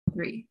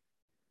three.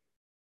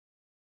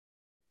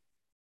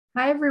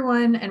 Hi,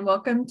 everyone, and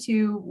welcome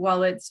to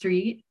Wallet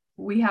Street.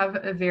 We have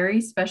a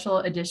very special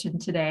edition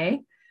today.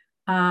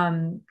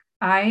 I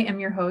am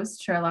your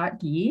host,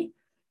 Charlotte Guy,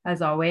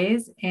 as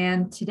always,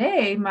 and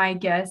today my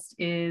guest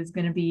is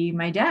going to be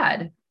my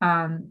dad,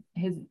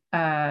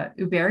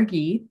 Hubert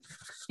Guy.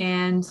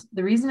 And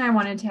the reason I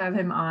wanted to have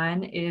him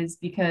on is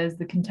because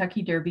the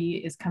Kentucky Derby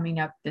is coming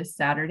up this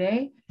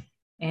Saturday,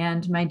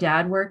 and my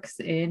dad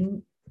works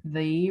in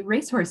the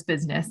racehorse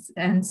business.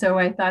 And so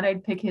I thought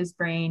I'd pick his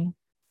brain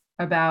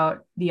about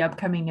the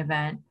upcoming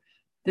event.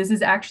 This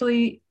is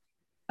actually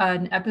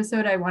an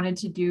episode I wanted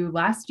to do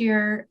last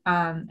year,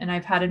 and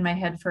I've had in my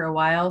head for a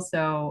while.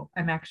 So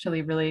I'm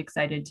actually really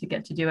excited to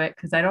get to do it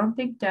because I don't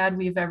think, Dad,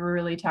 we've ever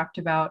really talked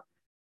about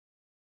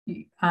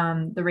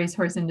the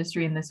racehorse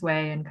industry in this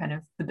way and kind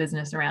of the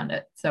business around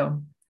it.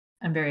 So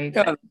I'm very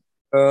excited.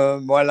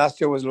 Well,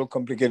 last year was a little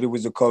complicated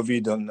with the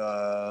COVID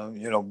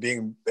and,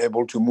 being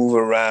able to move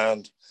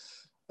around.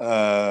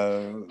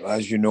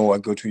 As you know, I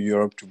go to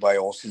Europe to buy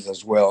horses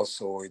as well.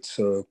 So it's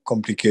a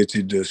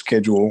complicated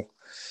schedule,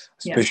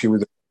 especially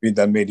with the COVID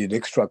that made it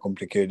extra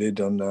complicated.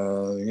 And,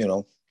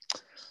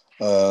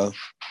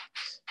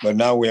 but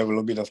now we have a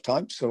little bit of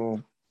time.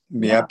 So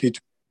be happy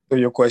to answer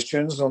your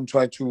questions and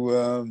try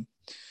to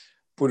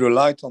put a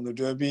light on the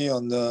Derby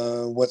on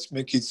what's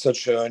making it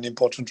such an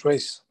important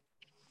race.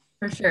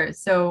 For sure.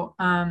 So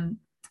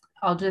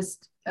I'll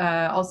just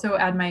also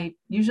add my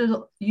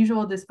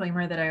usual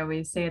disclaimer that I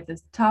always say at the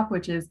top,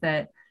 which is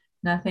that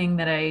nothing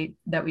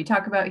that we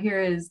talk about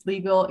here is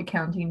legal,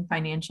 accounting,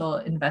 financial,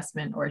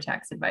 investment, or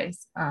tax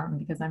advice,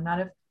 because I'm not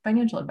a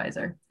financial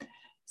advisor.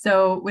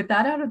 So with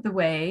that out of the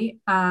way,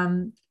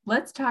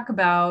 let's talk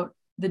about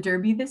the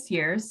Derby this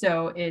year.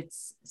 So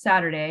it's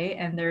Saturday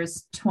and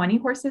there's 20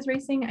 horses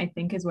racing, I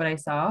think is what I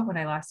saw when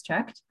I last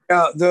checked.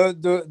 Yeah,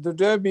 the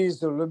Derby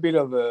is a little bit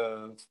of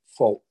a,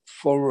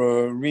 for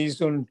a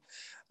reason.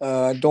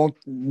 I don't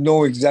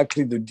know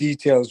exactly the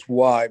details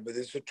why, but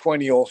it's a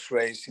 20 horse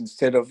race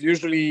instead of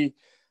usually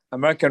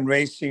American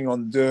racing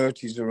on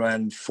dirt is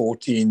around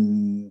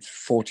 14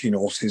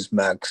 horses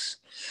max.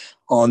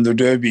 On the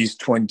Derby is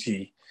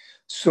 20.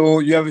 So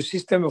you have a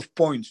system of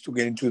points to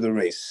get into the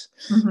race.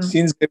 Mm-hmm.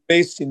 Since they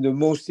race in the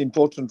most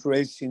important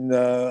race in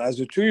as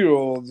a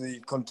 2-year-old, the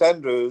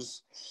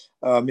contenders,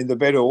 the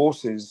better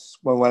horses,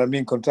 well, what I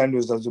mean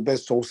contenders are the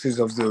best horses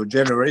of the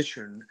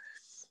generation,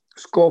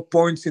 score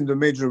points in the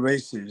major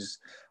races.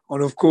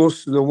 And of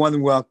course, the one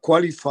who are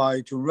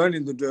qualified to run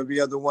in the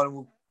Derby are the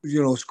one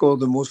who, score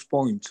the most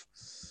points.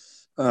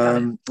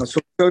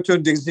 So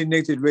certain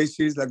designated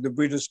races like the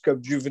Breeders'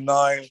 Cup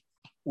Juvenile,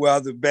 who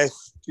are the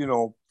best,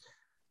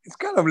 it's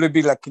kind of a little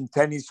bit like in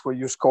tennis where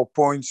you score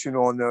points,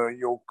 on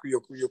your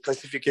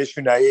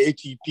classification at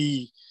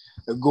ATP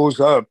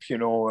goes up,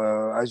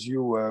 as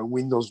you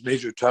win those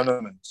major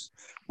tournaments.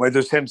 Well,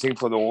 the same thing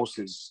for the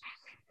horses.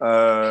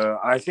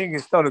 I think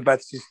it's not a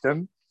bad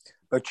system.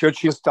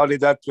 Churchill started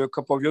that a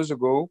couple of years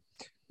ago,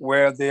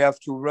 where they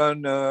have to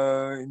run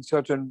in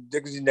certain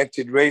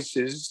designated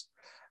races.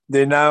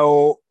 They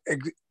now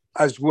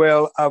as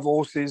well have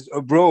horses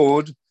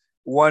abroad,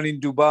 one in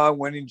Dubai,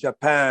 one in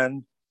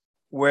Japan,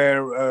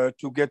 where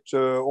to get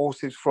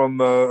horses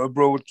from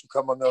abroad to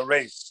come on a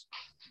race.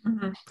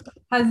 Mm-hmm.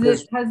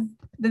 Has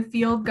the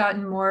field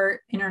gotten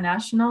more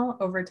international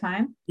over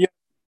time? Yeah,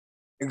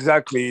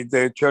 exactly.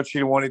 The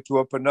Churchill wanted to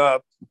open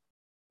up,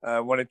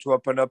 on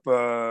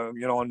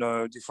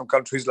different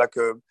countries like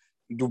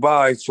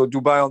Dubai. So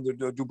Dubai, on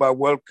the Dubai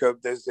World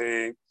Cup, there's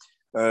the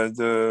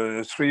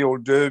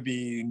 3-year-old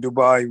Derby in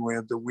Dubai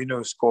where the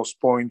winner scores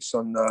points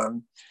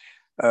on.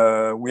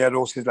 We had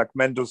horses like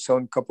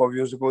Mendelssohn a couple of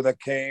years ago that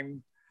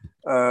came.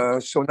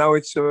 So now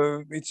it's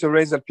a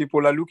race that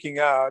people are looking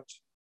at,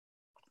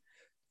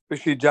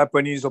 especially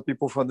Japanese or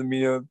people from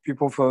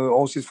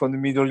horses from the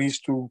Middle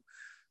East to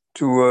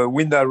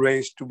win that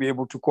race to be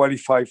able to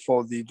qualify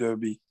for the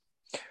Derby.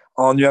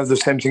 And you have the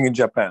same thing in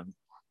Japan.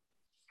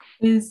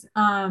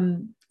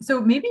 So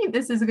maybe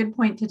this is a good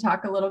point to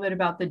talk a little bit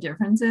about the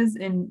differences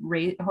in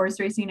horse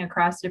racing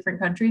across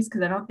different countries,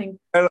 because I don't think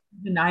I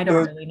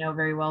don't really know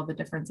very well the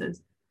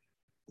differences.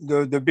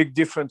 The big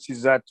difference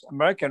is that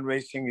American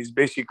racing is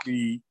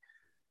basically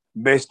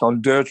based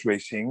on dirt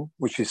racing,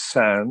 which is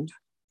sand.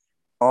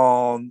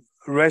 The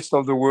rest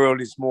of the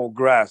world is more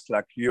grass,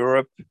 like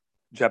Europe,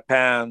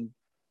 Japan,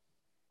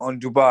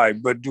 and Dubai.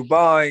 But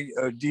Dubai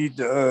did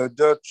a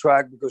dirt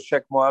track because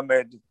Sheikh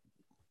Mohammed,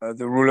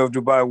 the ruler of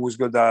Dubai, who's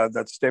got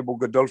that stable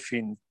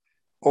Godolphin,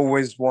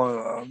 always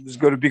has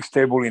got a big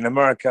stable in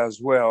America as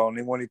well, and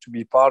they wanted to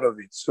be part of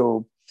it.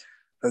 So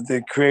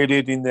they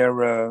created in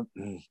their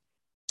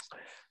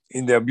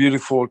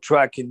beautiful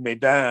track in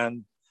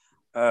Medan,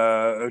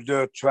 a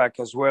dirt track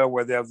as well,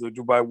 where they have the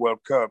Dubai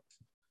World Cup.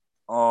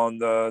 And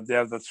they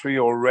have the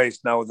 3-year-old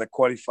race now that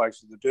qualifies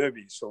for the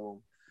Derby.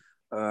 So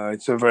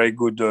it's a very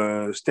good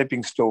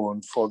stepping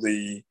stone for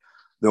the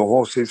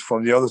horses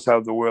from the other side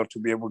of the world to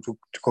be able to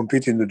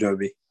compete in the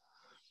Derby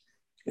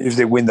if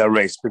they win that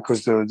race,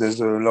 because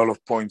there's a lot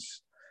of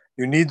points.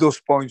 You need those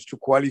points to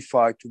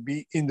qualify to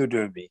be in the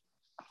Derby.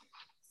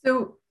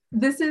 So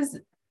this is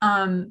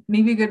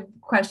maybe a good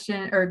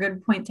question or a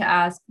good point to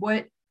ask.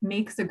 What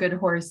makes a good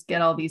horse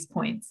get all these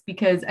points?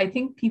 Because I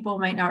think people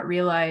might not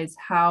realize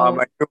how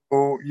You're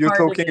hard it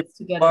talking is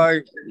to get into why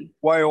Derby.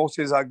 why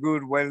horses are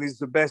good. Well, it's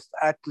the best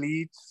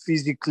athlete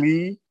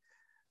physically.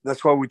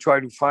 That's what we try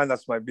to find.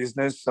 That's my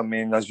business. I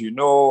mean, as you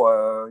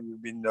know,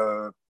 you've been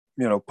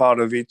part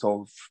of it,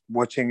 of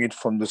watching it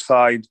from the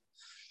side,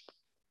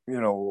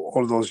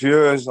 all those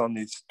years, and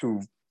it's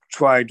to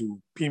try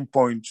to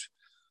pinpoint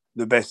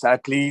the best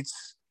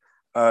athletes.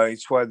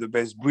 It's why the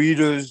best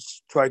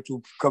breeders try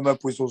to come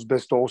up with those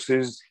best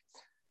horses,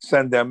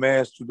 send their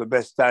mares to the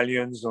best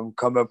stallions, and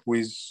come up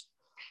with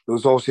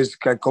those horses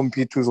can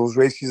compete to those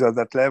races at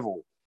that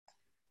level.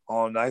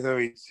 On either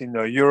it's in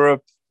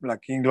Europe,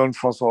 like England,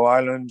 France, or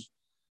Ireland,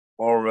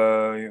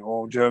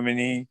 or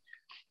Germany,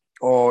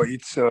 or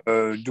it's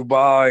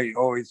Dubai,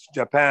 or it's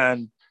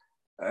Japan.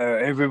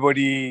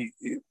 Everybody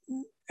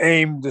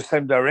aim the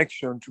same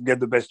direction to get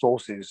the best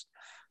horses,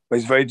 but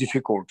it's very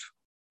difficult.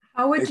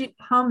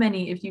 How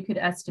many, if you could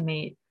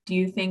estimate, do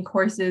you think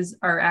horses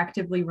are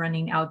actively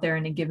running out there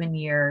in a given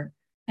year?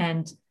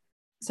 And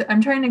so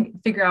I'm trying to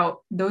figure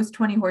out those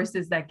 20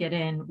 horses that get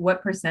in,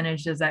 what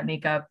percentage does that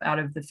make up out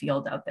of the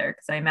field out there?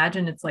 Because I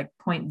imagine it's like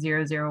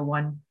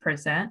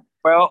 0.001%.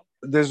 Well,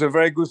 there's a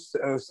very good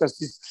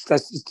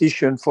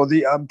statistician for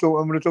I'm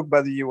going to talk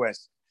about the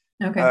US.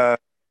 Okay.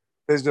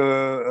 There's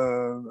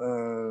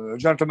a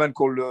gentleman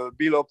called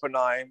Bill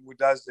Oppenheim who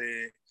does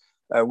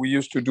we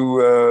used to do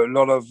a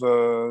lot of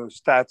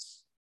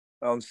stats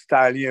on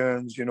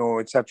stallions,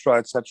 et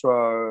cetera,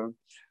 to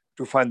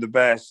find the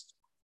best.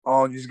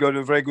 And he's got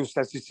a very good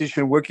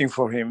statistician working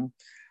for him.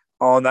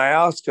 And I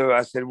asked her,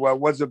 I said, well,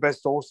 what's the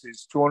best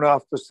horses?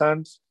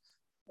 2.5%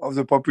 of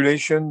the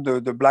population,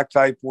 the black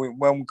type,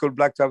 when we call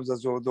black types,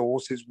 as the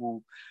horses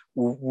who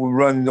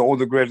run all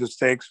the greater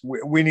stakes,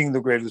 winning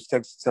the greater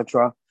stakes,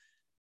 etc.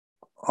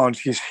 And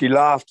she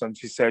laughed and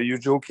she said, are you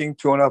joking?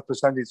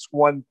 2.5%, it's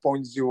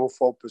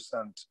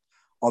 1.04%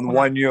 on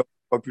 1 year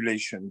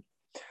population.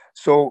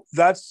 So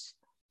that's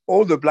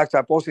all the black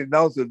type horses.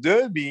 Now the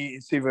Derby,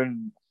 it's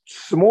even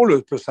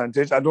smaller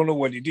percentage. I don't know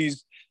what it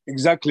is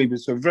exactly, but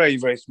it's a very,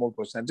 very small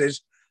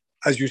percentage.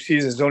 As you see,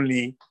 there's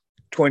only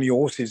 20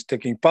 horses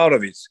taking part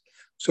of it.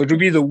 So to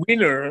be the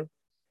winner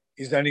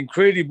is an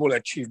incredible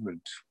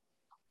achievement.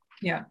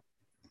 Yeah.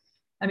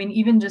 I mean,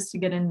 even just to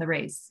get in the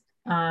race.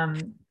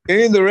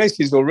 Getting the race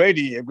is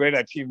already a great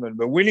achievement,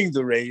 but winning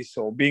the race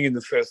or being in the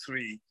first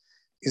three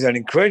is an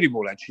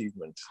incredible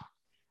achievement.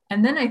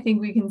 And then I think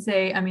we can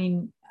say, I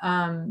mean,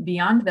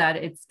 beyond that,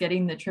 it's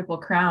getting the Triple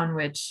Crown,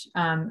 which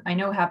I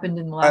know happened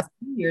in the last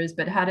few years,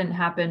 but hadn't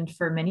happened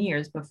for many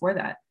years before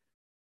that.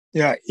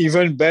 Yeah,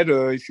 even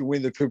better if you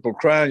win the Triple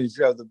Crown, if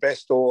you have the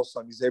best horse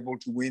and is able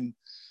to win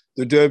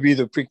the Derby,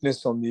 the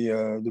Preakness on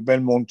the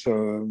Belmont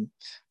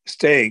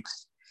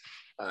Stakes.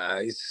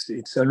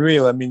 It's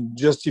unreal. I mean,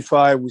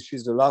 Justify, which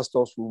is the last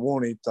horse who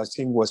won it, I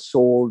think was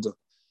sold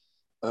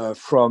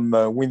from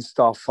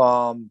Windstar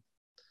Farm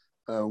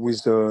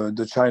with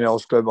the China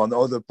Horse Club and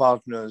other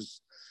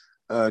partners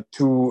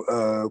to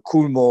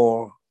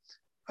Coolmore,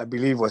 I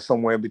believe was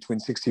somewhere between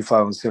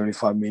 65 and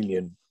 75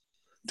 million.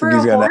 For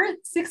a horse,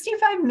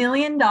 $65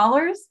 million?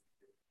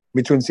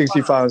 Between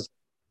 65 and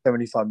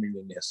 75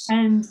 million, yes.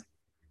 And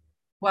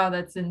wow,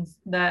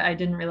 that I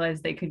didn't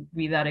realize they could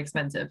be that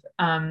expensive.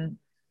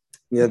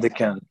 Yeah, they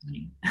can.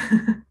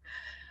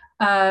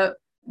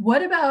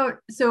 What about,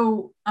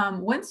 so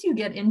once you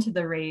get into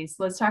the race,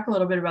 let's talk a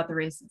little bit about the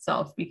race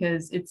itself,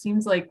 because it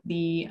seems like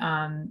the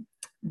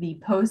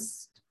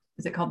post,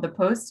 is it called the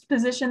post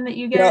position that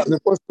you get? Yeah, the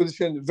post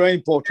position, very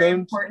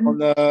important.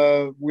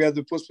 We had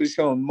the post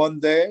position on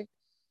Monday.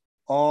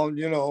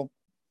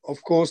 Of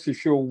course,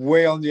 if you're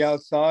way on the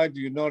outside,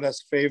 you're not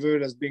as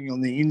favored as being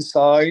on the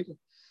inside.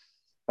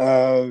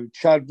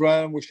 Chad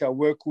Brown, which I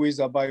work with,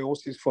 I buy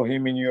horses for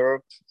him in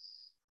Europe.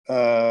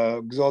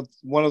 Got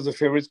one of the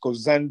favorites called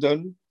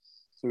Zandon.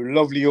 So a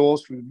lovely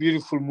horse with a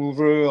beautiful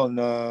mover. And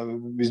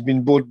he's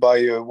been bought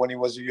by, when he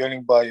was a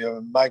yearling, by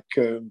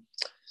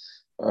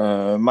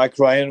Mike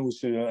Ryan,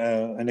 who's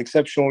an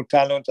exceptional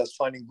talent at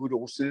finding good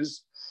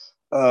horses.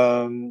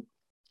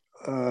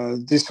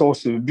 This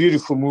horse is a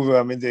beautiful mover.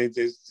 I mean, they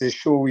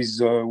show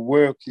his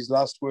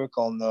last work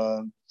on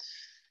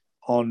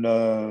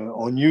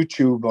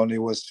YouTube, and it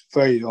was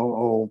very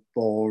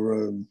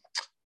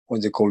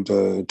what they called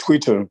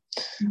Twitter,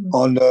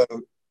 and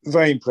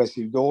very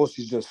impressive. The horse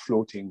is just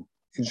floating.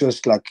 It's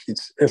just like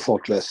it's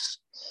effortless.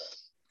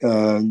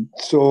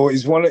 So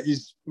he's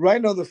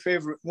right now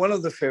one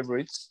of the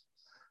favorites.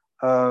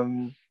 How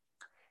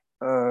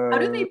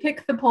do they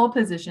pick the pole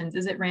positions?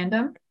 Is it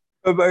random?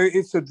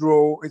 It's a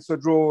draw.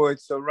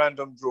 It's a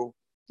random draw.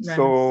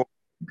 So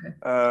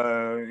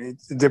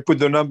they put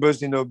the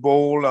numbers in a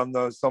bowl, and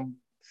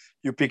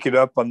you pick it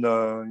up, and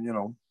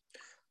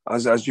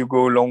as you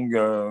go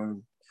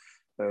along,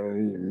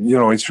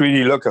 it's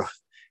really luck of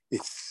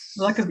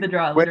the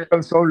draw. When it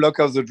comes to luck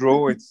of the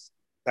draw, it's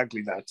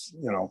exactly that.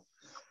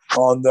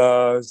 On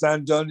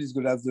Zandon is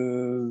going to have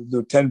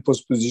the 10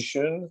 post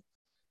position.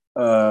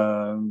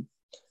 um,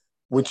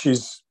 which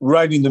is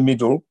right in the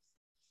middle.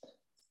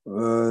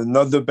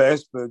 Not the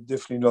best, but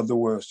definitely not the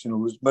worst. You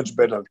know, it's much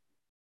better.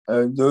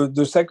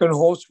 The second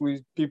horse,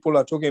 people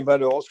are talking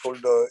about a horse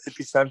called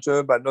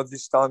Epicenter, but not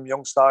this time.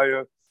 Young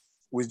Sire,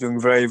 who is doing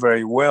very,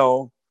 very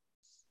well.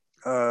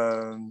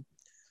 Um,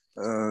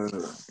 uh,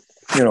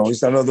 you know,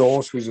 it's another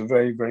horse with a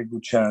very, very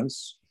good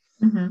chance.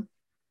 Mm-hmm.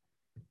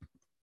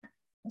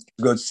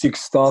 Got 6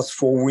 starts,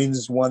 4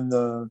 wins,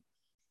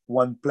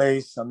 one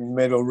place. I mean,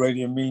 made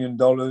already $1 million.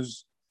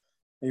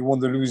 He won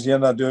the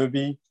Louisiana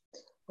Derby.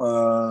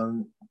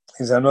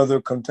 He's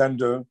another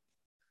contender.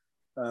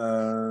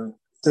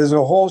 There's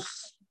a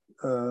horse.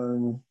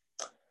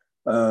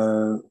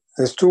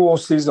 There's 2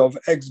 horses of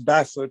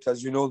ex-Baffert.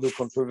 As you know, the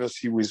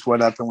controversy with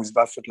what happened with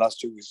Baffert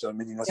last year with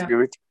Medina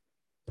Spirit.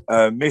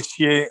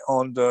 Messier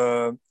on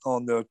the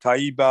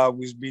Taiba,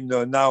 who's been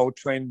now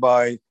trained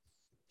by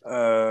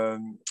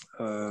Team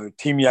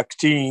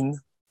Yakteen,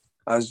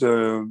 as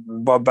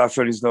Bob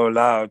Baffert is not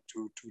allowed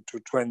to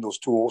train those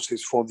 2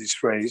 horses for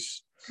this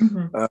race.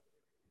 Mm-hmm.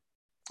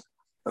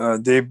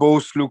 They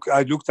both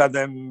I looked at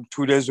them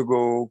 2 days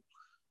ago,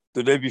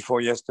 the day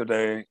before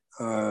yesterday.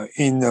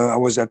 I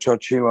was at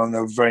Churchill, and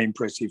they're very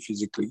impressive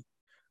physically,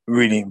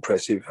 really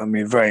impressive. I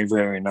mean, very,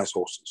 very nice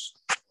horses.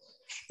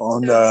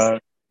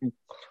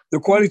 The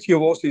quality of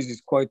horses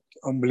is quite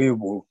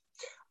unbelievable.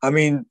 I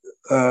mean,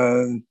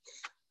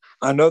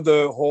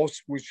 another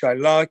horse which I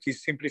like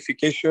is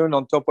Simplification.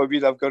 On top of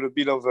it, I've got a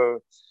bit of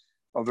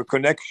a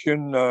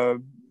connection,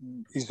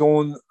 is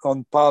owned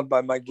on part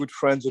by my good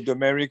friends at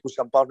Demeric, which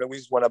I'm partner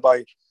with when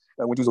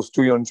we do those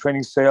 2-year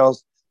training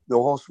sales. The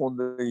horse won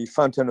the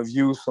Fountain of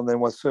Youth and then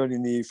was third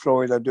in the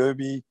Florida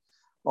Derby.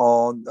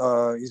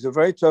 He's a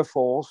very tough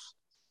horse.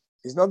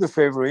 He's not the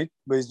favorite,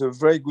 but he's a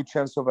very good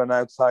chance of an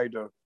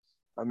outsider.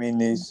 I mean,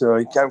 he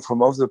came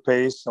from off the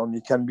pace, and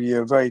he can be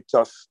very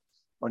tough,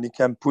 and he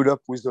can put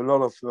up with a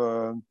lot of.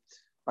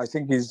 I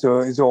think he's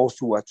a horse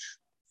to watch.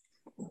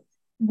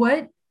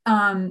 What?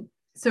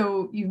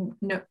 So you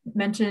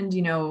mentioned,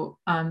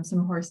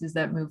 some horses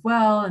that move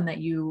well, and that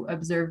you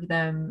observed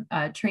them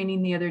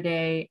training the other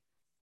day.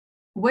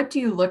 What do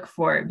you look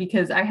for?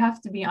 Because I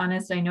have to be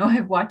honest, I know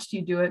I've watched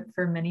you do it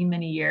for many,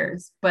 many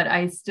years, but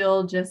I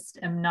still just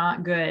am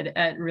not good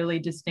at really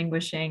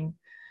distinguishing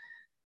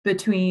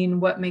between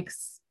what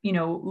makes,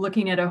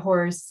 looking at a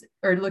horse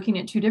or looking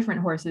at 2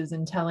 different horses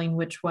and telling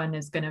which one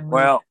is going to move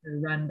or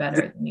run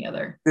better than the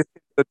other. This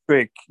is the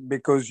trick,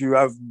 because you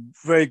have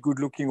very good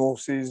looking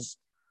horses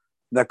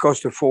that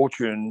cost a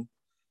fortune,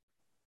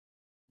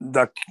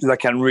 that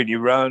can really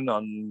run,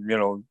 and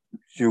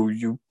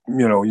you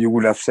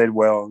would have said,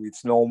 well,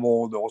 it's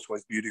normal, the horse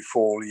was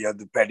beautiful, he had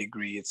the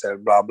pedigree, etc.,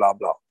 blah blah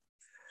blah.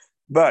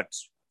 But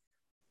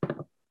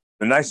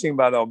the nice thing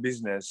about our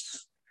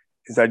business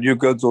is that you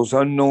got those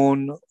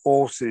unknown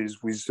horses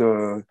with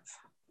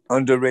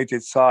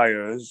underrated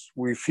sires,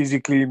 with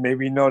physically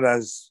maybe not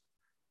as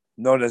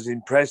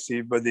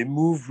impressive, but they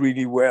move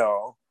really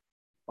well.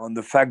 And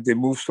the fact they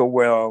move so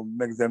well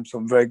makes them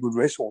some very good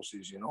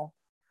racehorses,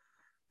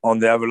 and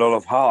they have a lot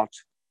of heart.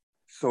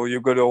 So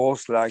you got a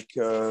horse like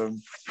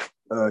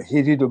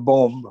Hedy the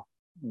Bomb,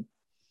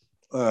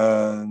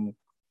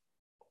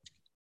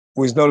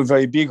 who is not a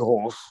very big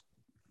horse,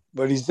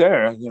 but he's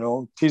there.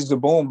 Tis the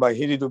Bomb by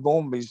Hedy the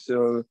Bomb is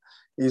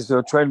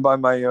trained by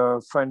my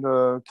friend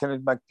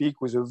Kenneth McPeak,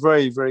 who is a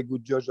very, very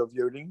good judge of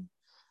yearling.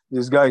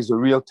 This guy is a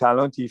real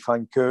talent. He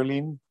finds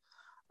curling.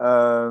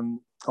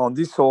 On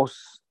this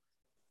horse,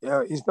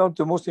 he's not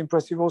the most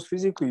impressive horse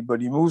physically,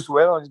 but he moves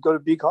well and he's got a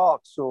big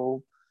heart.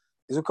 So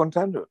he's a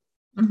contender.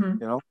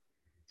 Mm-hmm.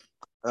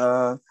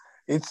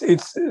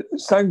 It's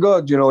thank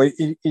God,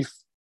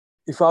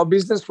 if our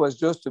business was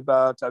just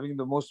about having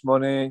the most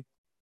money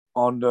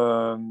on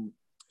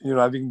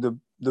having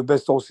the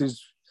best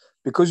horses,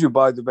 because you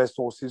buy the best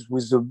horses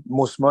with the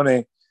most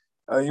money,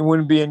 it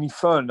wouldn't be any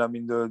fun. I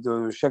mean,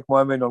 the Sheikh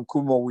Mohammed and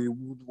Coolmore, we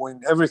would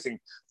win everything.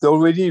 They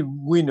already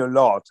win a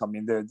lot. I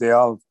mean, they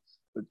are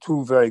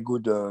 2 very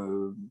good,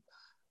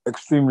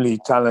 extremely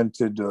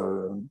talented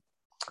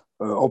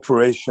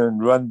operation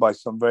run by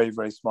some very,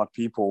 very smart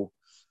people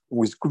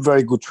with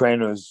very good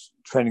trainers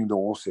training the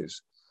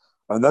horses.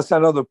 And that's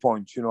another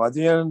point. At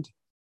the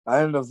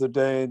end of the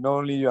day, not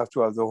only you have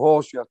to have the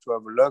horse, you have to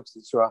have a luck,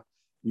 etc.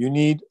 You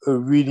need a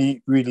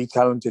really, really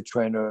talented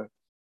trainer,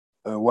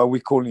 what we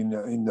call in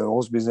the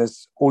horse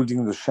business,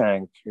 holding the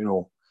shank,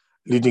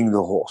 leading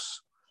the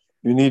horse.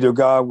 You need a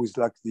guy with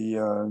like the...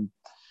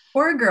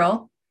 or a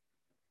girl.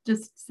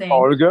 Just saying.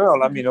 Or a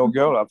girl. I mean, a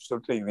girl,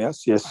 absolutely.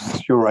 Yes,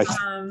 you're right.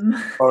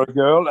 Or a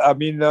girl. I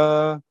mean,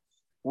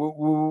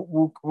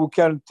 who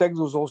can take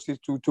those horses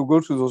to go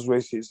to those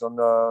races on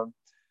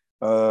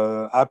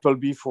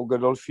Appleby for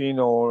Godolphin,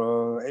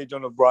 or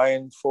Aidan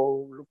O'Brien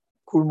for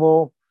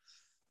Coolmore.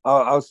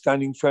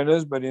 Outstanding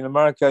trainers. But in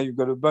America, you've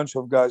got a bunch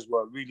of guys who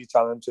are really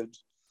talented.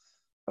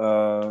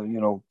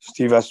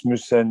 Steve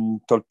Asmussen,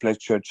 Todd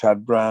Pletcher,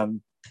 Chad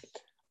Brand,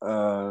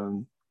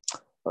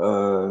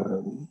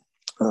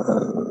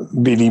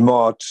 Billy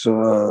Mott.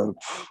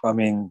 I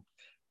mean,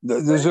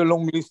 there's a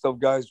long list of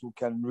guys who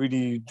can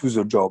really do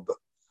the job.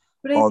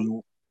 But I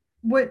think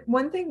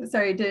one thing,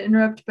 sorry to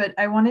interrupt, but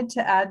I wanted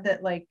to add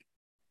that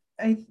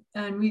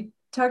and we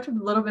talked a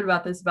little bit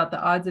about this, about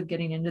the odds of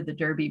getting into the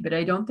Derby, but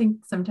I don't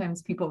think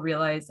sometimes people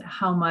realize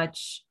how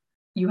much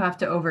you have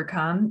to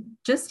overcome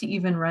just to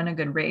even run a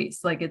good race.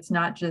 Like, it's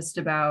not just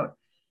about,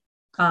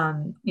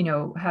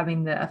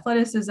 having the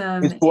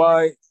athleticism.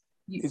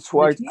 It's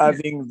why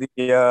having the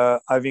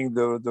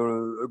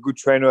good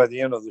trainer at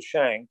the end of the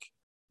shank.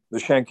 The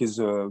shank is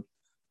the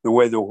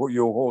way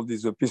you hold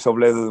is a piece of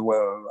leather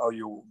where how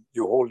you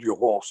hold your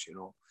horse,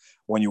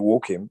 when you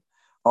walk him.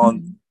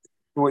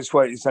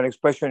 It's an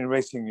expression in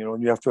racing,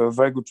 you have to have a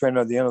very good trainer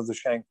at the end of the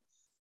shank.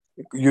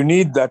 You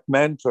need that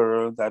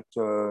mentor that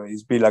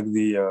is be like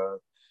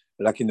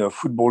like in a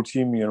football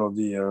team,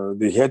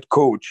 the head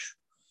coach.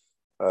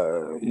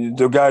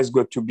 The guy's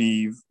got to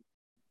be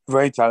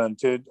very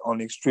talented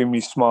and extremely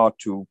smart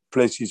to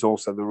place his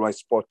horse at the right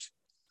spot,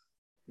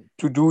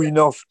 to do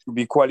enough to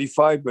be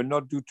qualified, but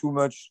not do too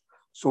much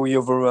so he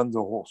overruns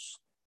the horse.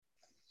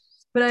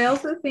 But I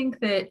also think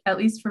that, at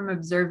least from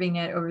observing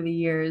it over the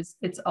years,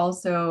 it's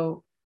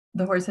also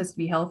the horse has to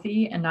be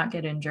healthy and not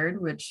get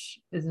injured, which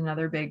is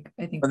another big,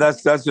 I think. But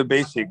that's the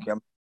basic.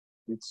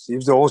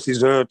 If the horse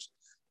is hurt,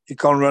 he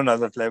can't run at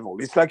that level.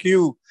 It's like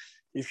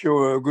if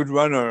you're a good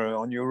runner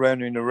and you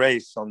run in a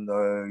race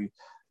and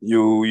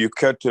you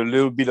cut a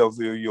little bit of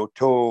your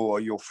toe or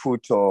your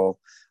foot or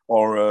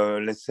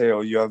let's say,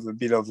 or you have a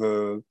bit of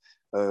a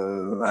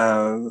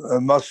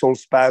muscle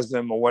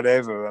spasm or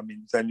whatever,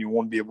 then you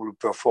won't be able to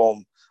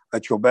perform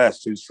at your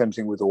best. It's the same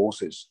thing with the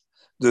horses.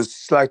 The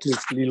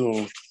slightest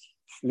little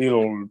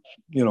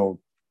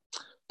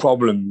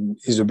problem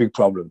is a big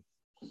problem.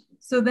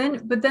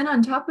 But then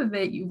on top of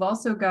it, you've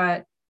also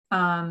got,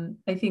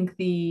 I think,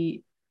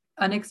 the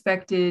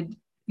unexpected,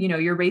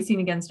 you're racing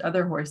against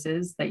other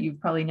horses that you've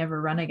probably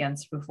never run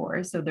against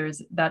before. So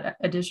there's that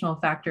additional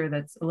factor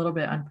that's a little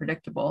bit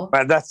unpredictable.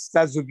 But that's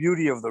the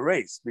beauty of the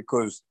race,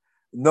 because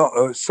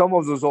some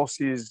of those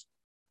horses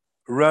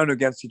run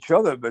against each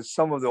other, but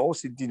some of the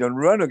horses didn't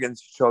run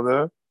against each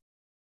other.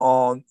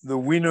 And the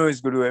winner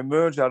is going to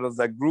emerge out of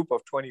that group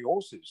of 20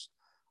 horses.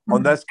 Mm-hmm.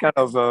 And that's kind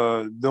of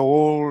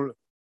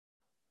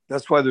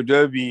that's why the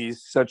Derby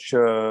is such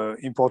an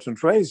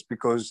important race,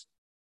 because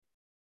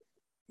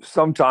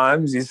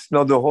sometimes it's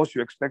not the horse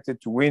you expected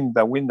to win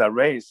that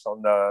race.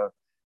 And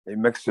it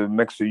makes a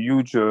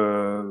huge,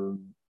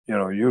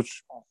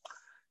 huge.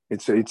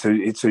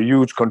 It's a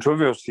huge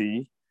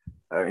controversy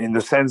in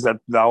the sense that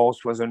the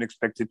horse wasn't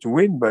expected to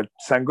win, but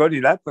thank God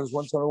it happens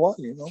once in a while.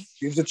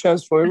 Gives a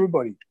chance for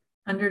everybody.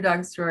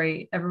 Underdog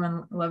story.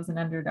 Everyone loves an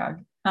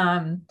underdog.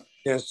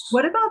 Yes.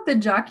 What about the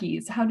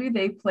jockeys? How do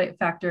they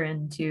factor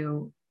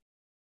into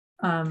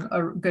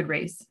a good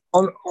race?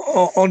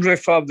 André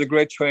Fabre, the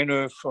great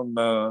trainer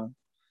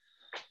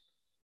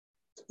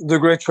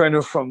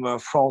from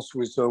France,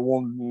 with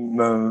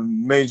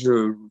won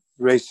major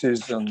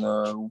races, and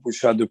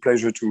which I had the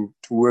pleasure to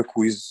work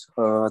with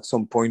at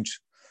some point,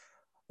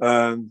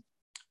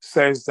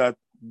 says that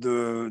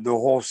the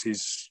horse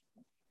is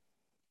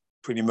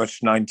pretty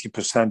much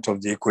 90%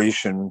 of the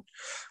equation.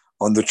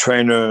 On the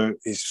trainer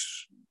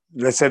is,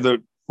 let's say,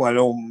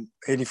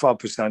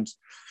 85%.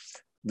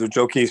 The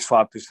jockey is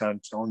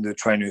 5%, on the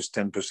trainer is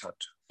 10%.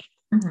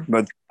 Mm-hmm.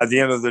 But at the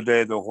end of the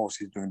day, the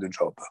horse is doing the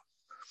job.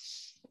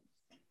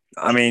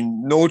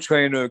 No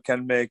trainer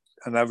can make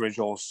an average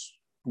horse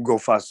go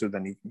faster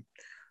than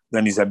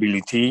his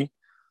ability.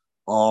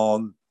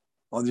 On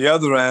the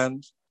other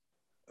hand,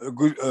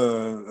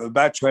 a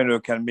bad trainer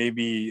can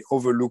maybe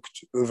overlook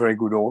a very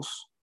good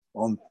horse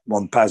on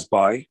pass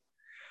by.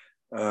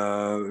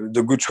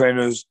 The good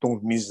trainers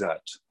don't miss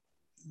that.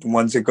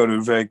 Once they got a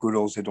very good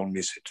horse, they don't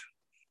miss it.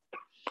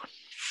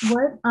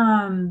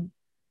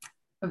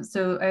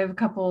 So I have a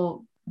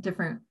couple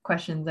different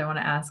questions I want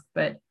to ask,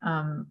 but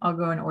I'll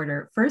go in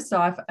order. First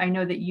off, I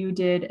know that you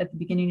did at the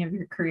beginning of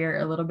your career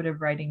a little bit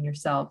of riding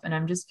yourself, and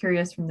I'm just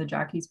curious from the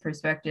jockey's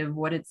perspective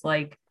what it's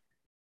like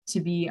to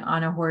be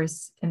on a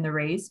horse in the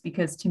race,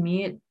 because to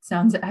me it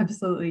sounds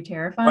absolutely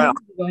terrifying,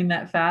 going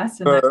that fast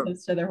and that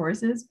close to other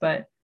horses,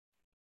 but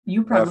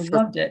you probably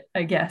loved it,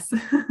 I guess.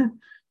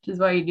 Which is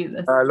why you do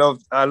this. I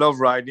love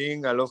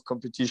riding. I love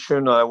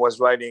competition. I was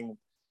riding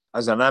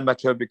as an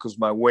amateur because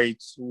my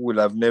weight would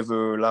have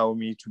never allowed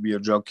me to be a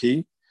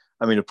jockey.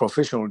 A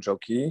professional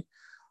jockey.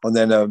 And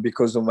then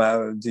because of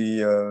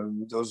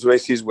those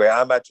races were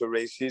amateur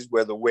races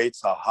where the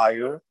weights are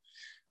higher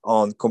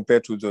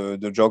compared to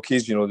the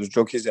jockeys. The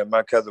jockeys in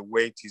America, the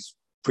weight is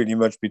pretty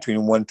much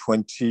between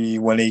 120,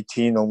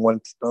 118 and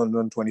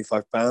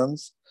 125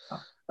 pounds.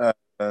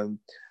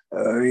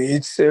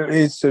 It's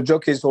a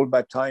jockey is all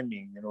about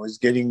timing. It's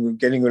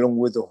getting along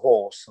with the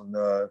horse and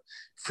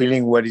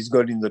feeling what he's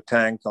got in the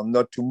tank, and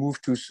not to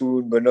move too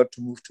soon, but not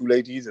to move too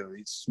late either.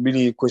 It's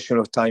really a question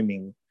of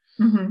timing.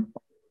 Mm-hmm.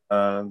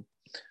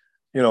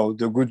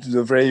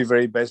 The very,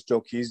 very best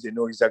jockeys, they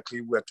know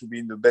exactly where to be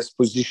in the best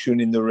position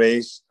in the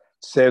race,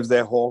 save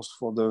their horse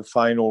for the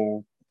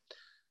final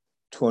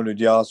 200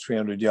 yards,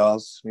 300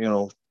 yards.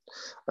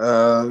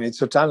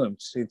 It's a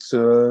talent. It's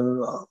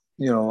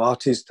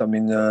artist. I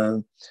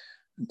mean,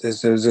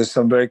 there's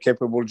some very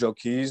capable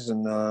jockeys,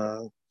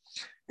 and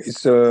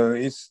it's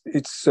a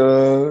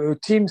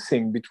team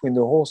thing between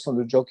the horse and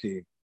the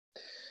jockey.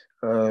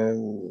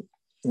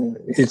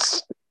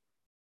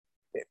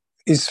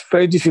 It's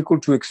very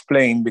difficult to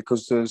explain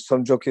because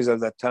some jockeys have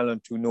that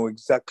talent to know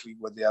exactly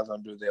what they have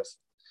under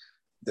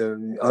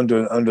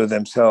under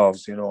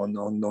themselves,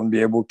 on be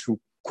able to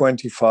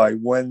quantify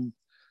when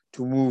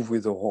to move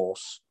with the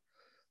horse,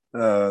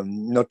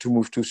 not to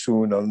move too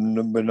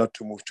soon, but not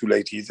to move too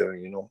late either.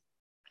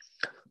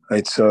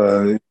 It's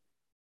I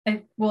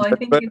think but at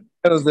the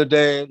end of the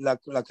day,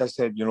 like I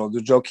said,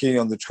 the jockey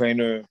and the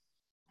trainer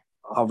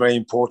are very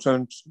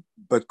important,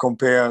 but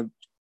compared,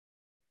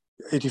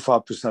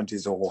 85%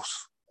 is a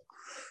horse.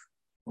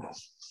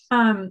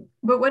 But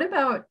what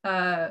about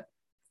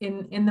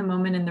in the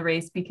moment in the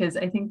race? Because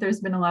I think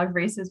there's been a lot of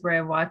races where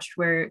I watched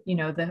where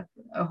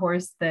a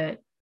horse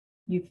that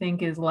you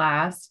think is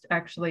last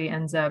actually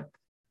ends up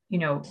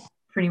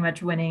pretty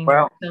much winning.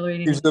 Well,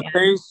 accelerating if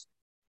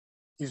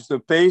the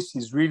pace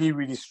is really,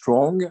 really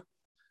strong,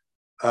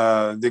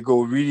 they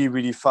go really,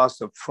 really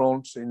fast up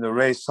front in the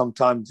race.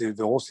 Sometimes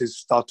the horses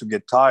start to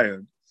get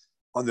tired,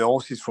 and the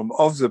horses from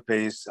off the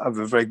pace have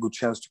a very good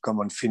chance to come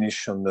and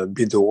finish and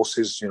beat the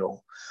horses,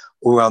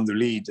 around the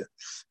lead.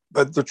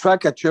 But the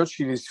track at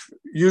Churchill is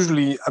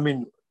usually,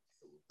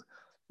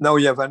 now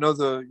you have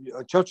another,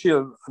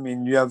 Churchill,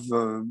 you have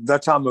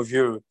that time of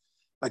year.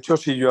 At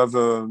Churchill, you have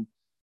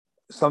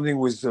something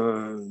with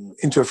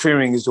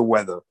interfering is the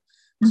weather.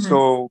 Mm-hmm.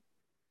 So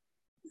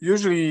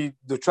usually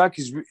the track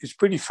is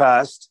pretty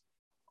fast,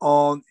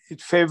 and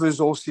it favors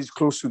horses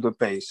close to the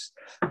pace.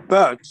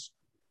 But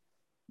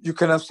you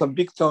can have some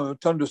big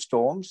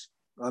thunderstorms.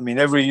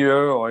 Every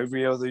year or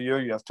every other year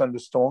you have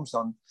thunderstorms,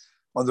 and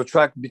the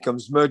track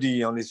becomes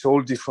muddy, and it's a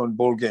whole different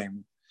ball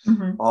game.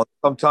 Mm-hmm.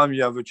 Sometimes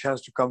you have a chance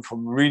to come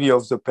from really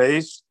off the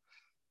pace.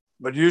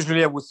 But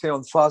usually I would say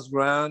on fast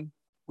ground,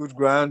 good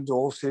ground,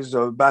 horses,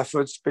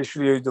 Baffert,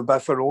 especially the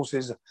Baffert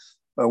horses,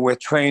 were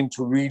trained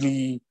to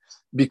really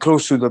be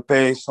close to the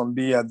pace and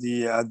be at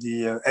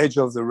the edge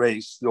of the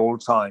race the whole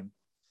time.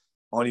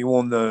 And he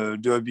won the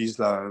derbies,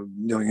 a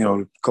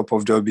couple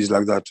of derbies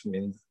like that.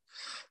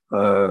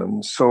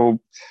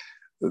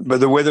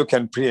 But the weather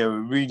can play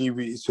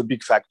it's a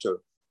big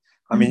factor.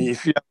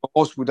 If you have a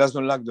horse who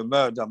doesn't like the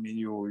mud,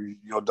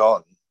 you're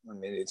done.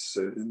 It's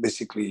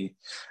basically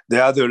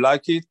they either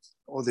like it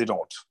or they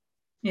don't.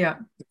 Yeah.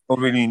 Not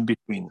really in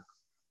between.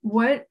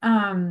 What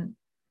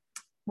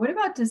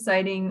about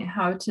deciding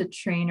how to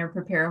train or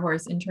prepare a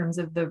horse in terms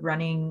of the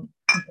running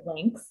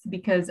lengths?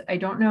 Because I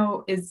don't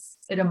know, is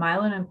it 1.25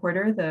 miles,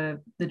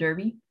 the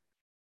Derby?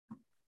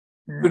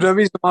 The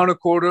Derby is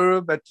 1.25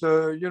 miles, but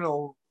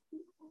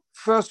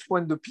first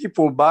when the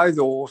people buy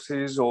the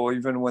horses, or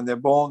even when they're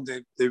born,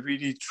 they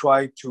really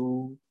try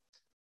to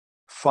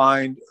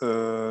find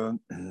a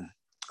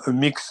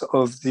mix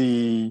of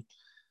the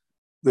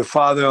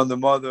father and the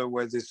mother,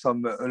 where there's a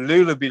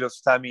little bit of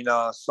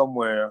stamina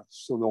somewhere,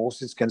 so the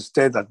horses can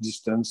stay that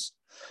distance.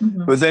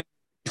 Mm-hmm. But then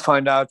you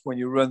find out when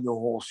you run the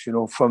horse,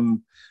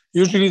 from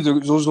usually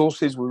those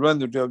horses who run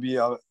the Derby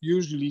are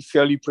usually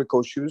fairly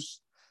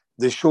precocious.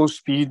 They show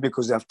speed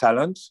because they have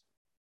talent.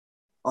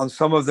 And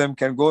some of them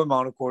can go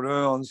 1.25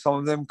 miles, and some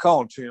of them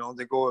can't.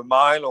 They go 1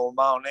 mile or 1.1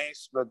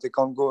 miles, but they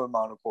can't go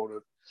 1.25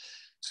 miles.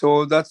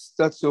 So that's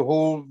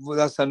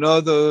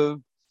another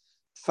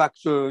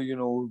factor,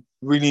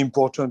 really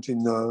important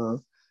in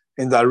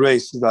that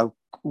race, that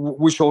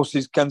which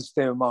horses can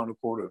stay 1.25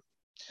 miles.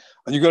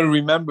 And you got to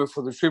remember,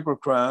 for the Triple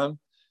Crown,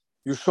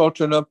 you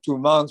shorten up to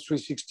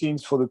 1.316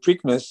 miles for the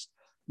Preakness,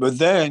 but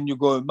then you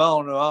go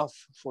 1.5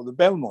 miles for the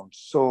Belmont.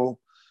 So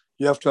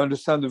you have to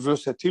understand the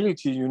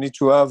versatility you need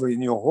to have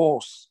in your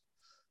horse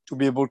to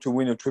be able to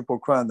win a Triple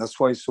Crown. That's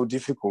why it's so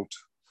difficult.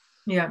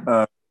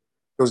 Yeah.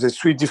 Because there's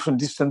 3 different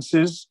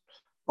distances,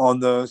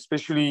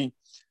 especially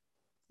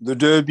the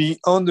Derby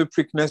and the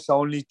Preakness are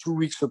only 2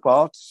 weeks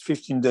apart,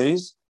 15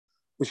 days,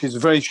 which is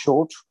very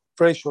short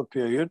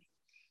period.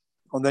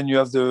 And then you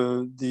have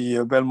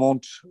the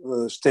Belmont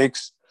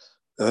Stakes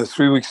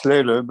 3 weeks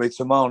later, but it's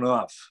 1.5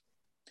 miles.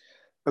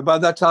 But by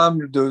that time,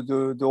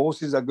 the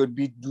horses that got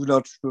beat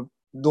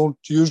don't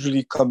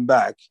usually come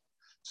back.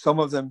 Some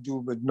of them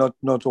do, but not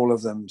all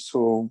of them.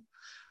 So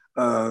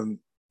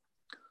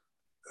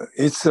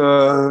it's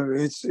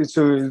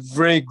a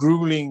very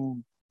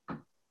grueling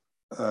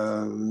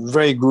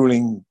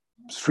 3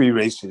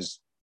 races.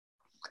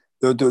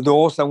 The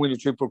horse that wins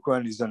the Triple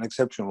Crown is an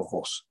exceptional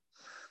horse.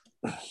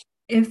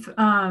 If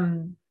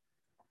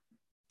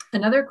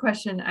another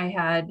question I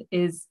had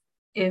is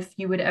if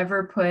you would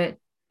ever put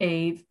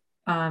a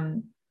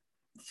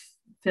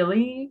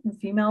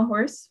female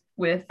horse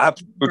with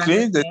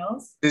absolutely.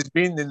 There's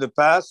been in the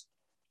past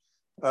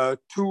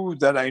 2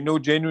 that I know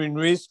genuine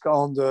risk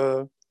on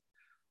the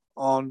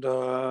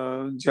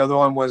other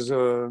one was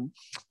the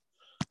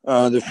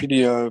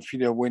filly of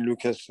Wayne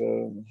Lucas.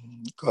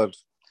 God,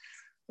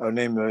 her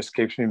name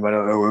escapes me. But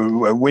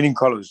Winning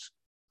Colors.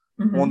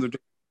 Mm-hmm. Won the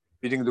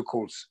beating the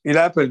colts. It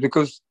happens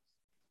because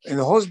in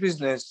the horse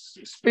business,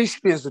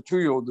 especially as a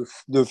 2-year-old,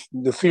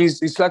 the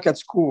fillies, it's like at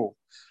school.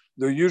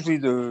 Usually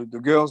the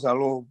girls are a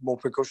little more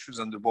precocious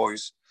than the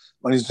boys.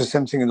 And it's the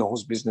same thing in the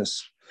horse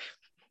business.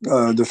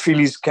 The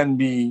fillies can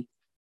be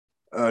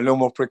a little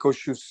more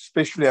precocious,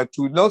 especially at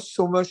 2, not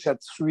so much at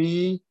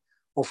 3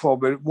 or 4,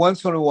 but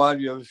once in a while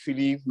you have a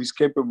filly who is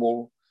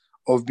capable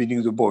of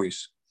beating the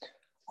boys.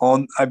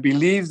 I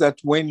believe that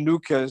Wayne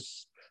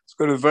Lucas has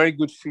got a very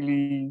good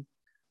filly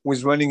who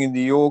is running in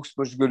the Oaks,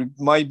 but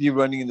might be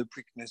running in the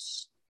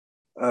Preakness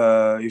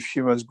if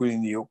she runs good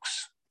in the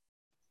Oaks.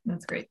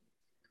 That's great.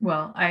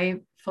 Well,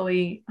 I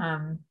fully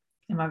am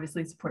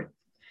obviously support.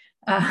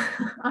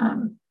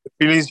 The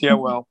fillies, yeah,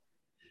 well.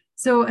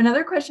 So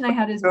another question I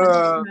had is,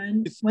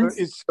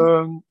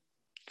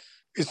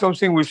 it's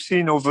something we've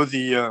seen over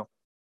the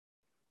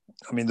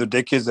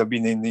decades I've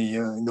been in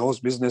the horse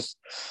business.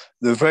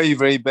 The very,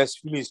 very best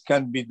fillies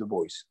can beat the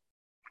boys.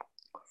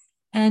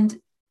 And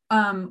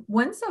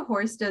once a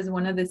horse does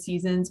one of the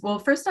seasons, well,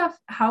 first off,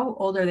 how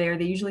old are they? Are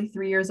they usually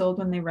 3 years old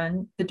when they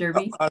run the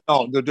Derby?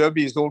 No, the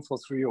Derby is old for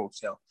 3-year-olds.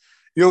 Yeah,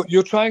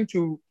 you're trying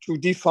to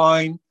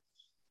define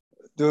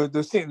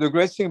the thing. The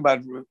great thing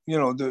about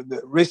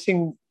the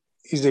racing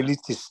is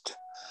elitist.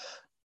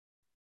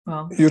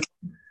 Well, you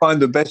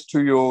find the best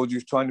 2-year-old,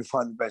 you're trying to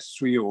find the best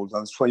 3-year-old.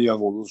 That's why you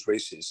have all those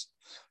races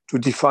to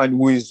define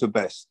who is the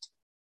best.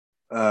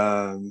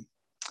 Then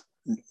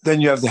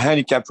you have the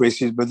handicap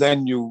races, but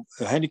then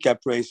the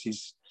handicap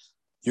races,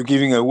 you're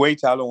giving a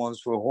weight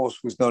allowance for a horse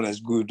who's not as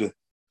good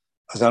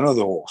as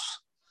another horse.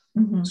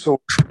 Mm-hmm. So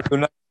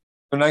the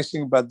nice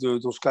thing about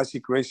those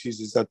classic races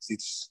is that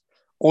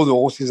all the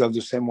horses have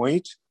the same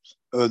weight.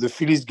 The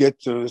fillies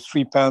get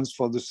 3 pounds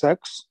for the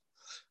sex.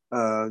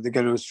 They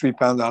get a 3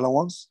 pound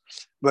allowance,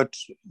 but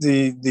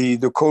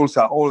the colts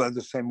are all at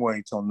the same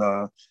weight.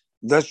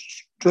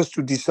 That's just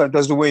to decide.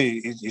 That's the way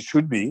it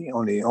should be.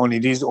 Only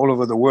it is all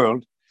over the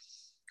world.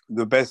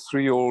 The best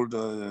 3-year-old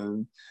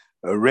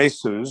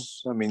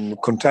racers,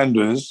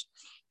 contenders,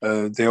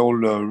 they all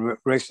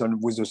race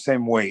with the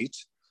same weight.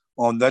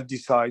 On that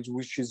decides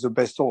which is the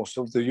best horse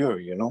of the year.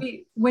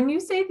 Wait, when you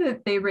say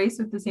that they race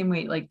with the same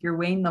weight, like you're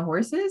weighing the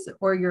horses,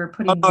 or you're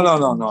putting? No.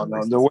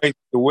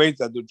 The weight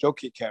that the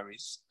jockey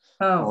carries.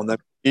 Oh, I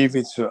believe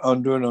it's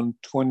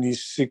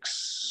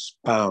 126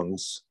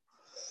 pounds.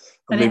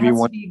 And maybe it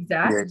has to be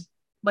exact. Yeah.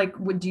 Like,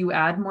 would you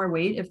add more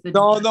weight if the?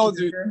 No. They're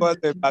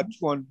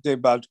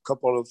about a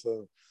couple of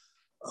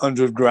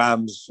 100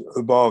 grams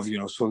above.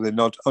 So they're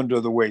not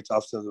under the weight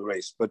after the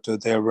race, but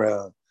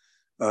they're.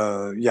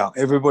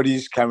 Everybody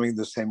is carrying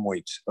the same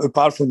weight,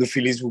 apart from the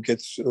fillies who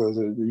get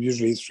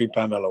usually 3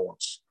 pound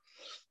allowance.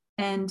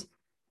 And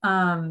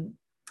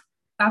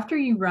after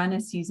you run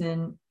a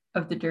season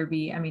of the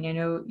Derby, I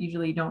know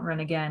usually you don't run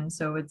again,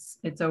 so it's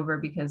over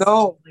because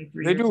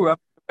they do have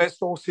the best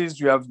horses.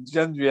 You have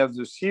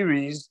the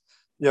series.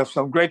 You have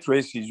some great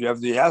races. You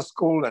have the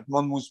Haskell at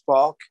Monmouth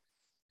Park.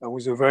 That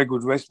was a very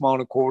good race, mile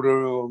and a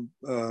quarter,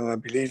 I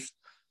believe,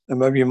 and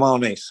maybe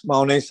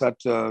Marnais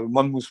at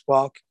Monmouth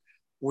Park,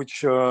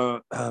 which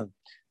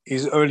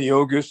is early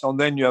August. And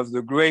then you have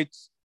the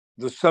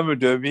Summer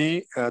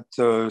Derby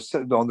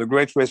on the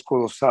great race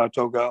course of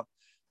Saratoga.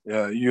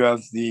 You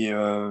have the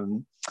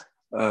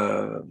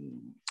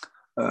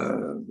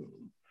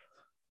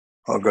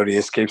oh God, he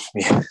escapes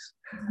me.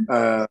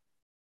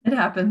 It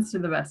happens to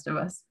the best of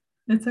us.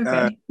 It's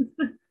okay.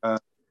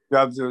 You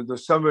have the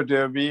Summer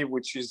Derby,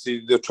 which is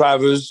the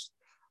Travers.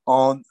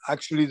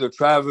 Actually, the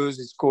Travers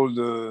is called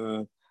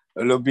a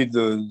little bit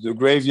the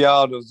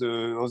graveyard of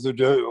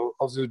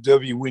the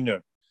Derby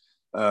winner.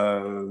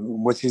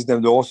 What's his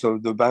name? The horse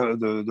of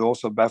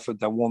Baffert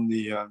that won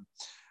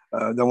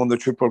the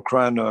Triple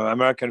Crown.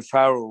 American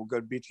Pharaoh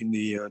got beat in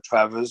the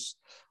Travers.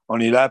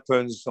 And it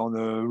happens on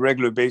a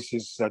regular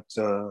basis that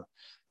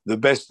the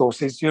best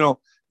horses, you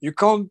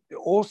can't.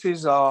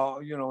 Horses are,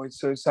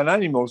 it's an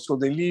animal, so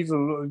they live,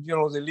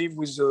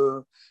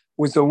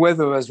 with the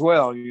weather as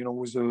well.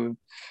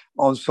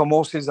 On some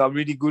horses are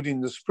really good in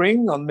the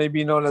spring, and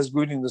maybe not as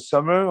good in the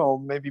summer, or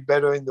maybe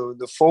better in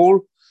the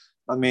fall.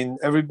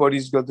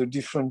 Everybody's got a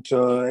different.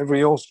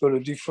 Every horse got a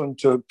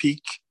different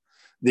peak.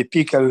 They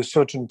peak at a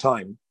certain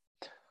time,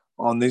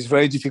 and it's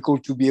very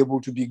difficult to be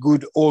able to be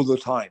good all the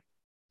time.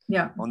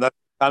 Yeah. And that's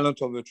the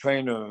talent of the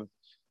trainer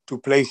to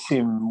place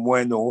him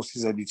when the horse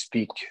is at its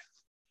peak.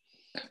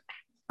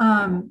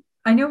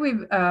 I know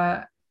we've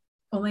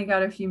only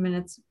got a few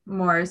minutes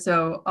more,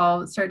 so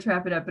I'll start to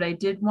wrap it up. But I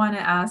did want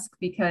to ask,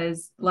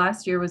 because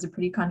last year was a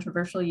pretty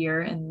controversial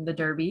year in the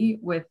Derby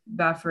with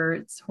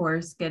Baffert's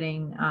horse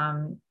getting,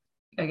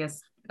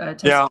 tested for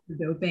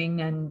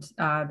doping and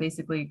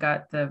basically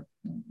got the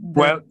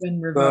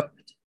win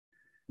revoked.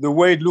 The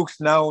way it looks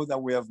now that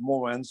we have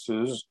more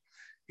answers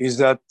is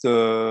that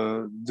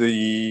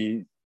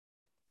the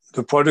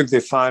product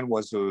they found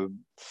was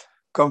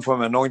come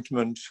from an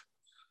ointment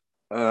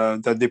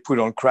that they put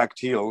on cracked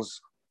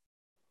heels.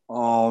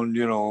 I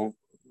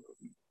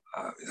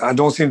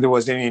don't think there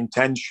was any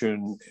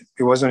intention.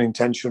 It wasn't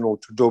intentional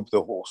to dope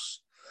the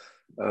horse.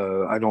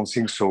 I don't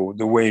think so.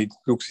 The way it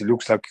looks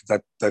like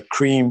that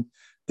cream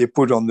they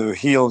put on the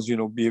heels,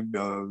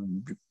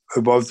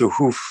 above the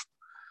hoof.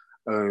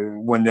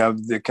 When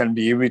they can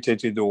be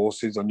irritated, the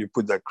horses, and you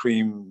put that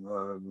cream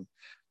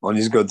on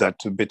his got that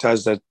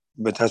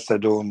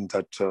betastadone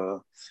that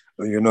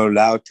you're not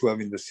allowed to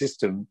have in the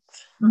system.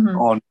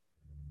 Mm-hmm.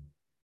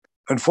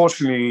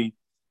 Unfortunately,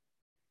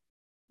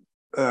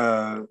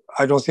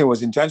 I don't think it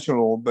was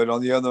intentional, but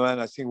on the other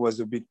hand, I think it was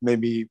a bit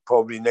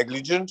probably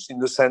negligent in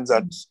the sense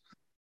that,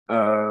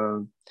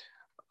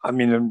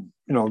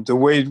 the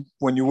way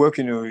when you work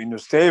in a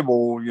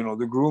stable,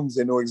 the grooms,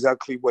 they know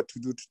exactly what to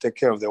do to take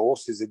care of their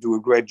horses. They do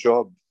a great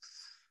job.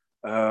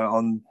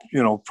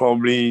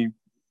 Probably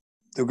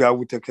the guy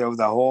who took care of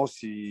the horse,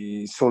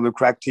 he saw the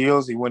cracked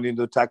heels, he went in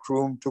the tack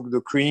room, took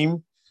the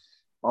cream,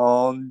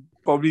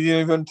 probably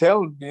didn't even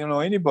tell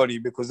anybody,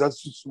 because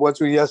that's what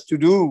he has to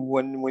do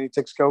when he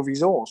takes care of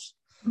his horse.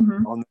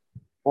 Mm-hmm. On the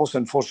horse,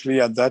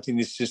 unfortunately, had that in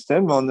his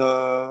system, and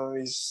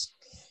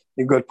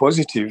he got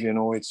positive.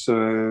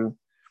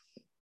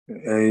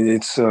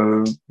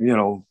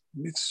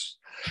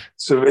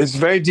 It's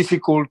very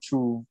difficult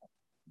to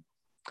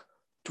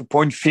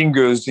point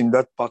fingers in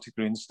that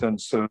particular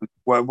instance.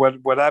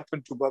 What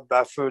happened to Bob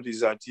Baffert is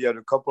that he had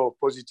a couple of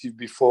positive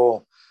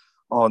before.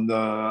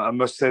 I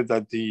must say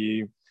that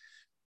the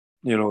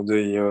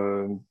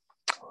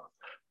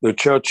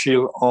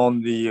Churchill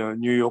on the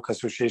New York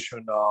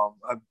Association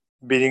are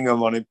beating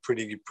them on it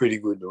pretty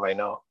good right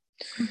now.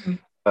 Mm-hmm.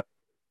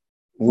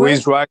 Who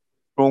is right,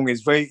 wrong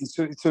is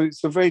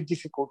it's a very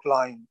difficult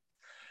line,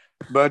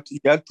 but he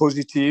had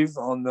positive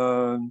on.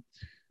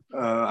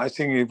 I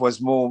think it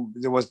was more.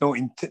 There was no.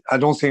 I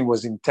don't think it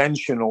was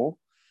intentional,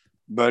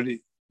 but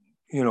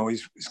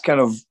it's kind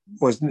of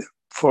was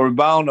for a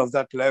bound of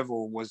that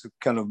level was a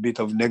kind of bit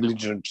of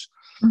negligence.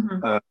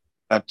 Mm-hmm.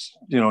 That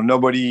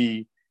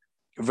nobody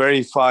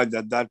verified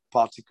that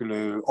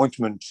particular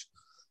ointment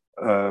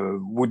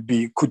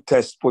could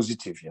test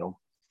positive.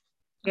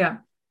 Yeah.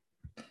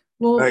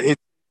 Well,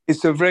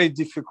 it's a very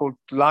difficult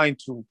line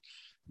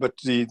but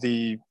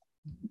the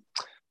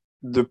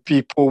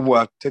people who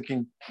are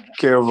taking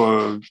care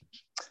of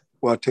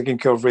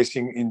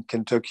racing in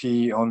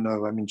Kentucky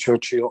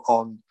Churchill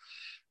on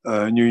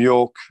New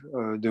York,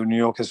 the New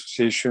York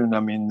Association.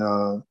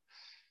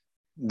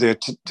 They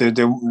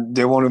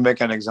want to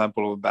make an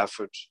example of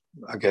Baffert.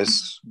 I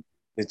guess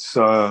it's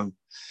a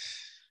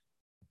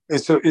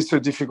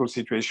difficult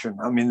situation.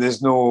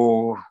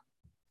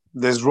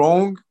 There's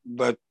wrong,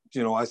 but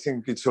I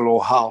think it's a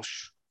little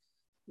harsh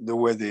the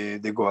way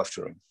they go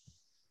after him.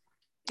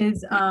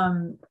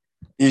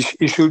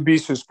 He should be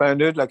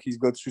suspended, like he's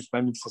got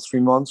suspended for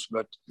 3 months,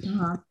 but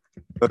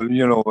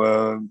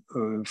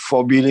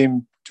forbid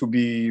him to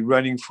be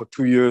running for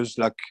 2 years,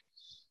 like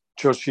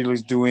Churchill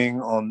is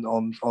doing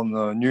on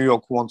New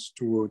York wants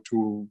to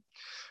do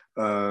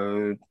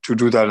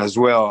that as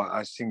well.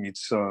 I think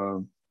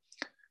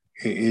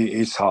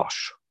it's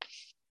harsh.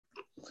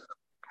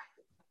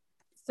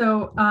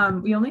 So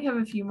we only have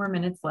a few more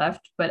minutes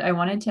left, but I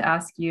wanted to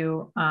ask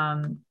you,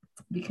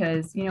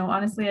 because,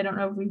 honestly, I don't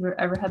know if we've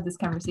ever had this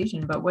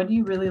conversation, but what do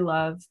you really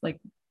love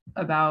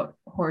about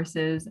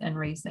horses and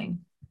racing?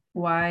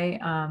 Why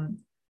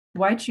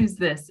choose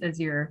this as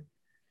your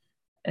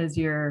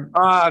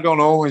I don't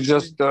know. It's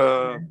just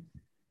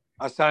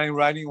I started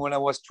riding when I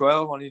was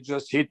 12, and it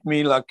just hit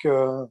me like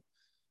a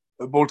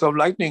bolt of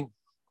lightning.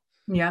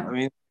 Yeah.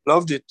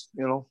 Loved it.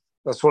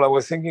 That's what I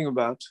was thinking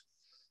about.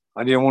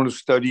 I didn't want to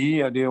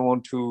study. I didn't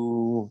want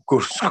to go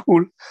to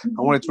school.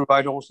 I wanted to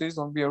ride horses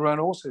and be around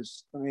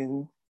horses.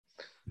 It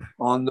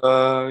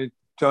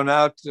turned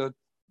out,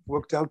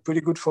 worked out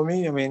pretty good for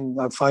me. I've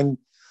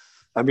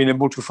been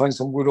able to find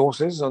some good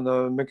horses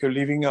and make a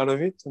living out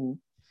of it, and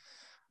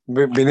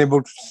been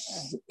able to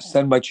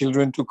send my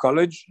children to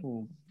college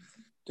and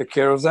take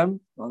care of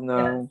them.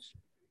 And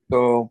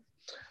so,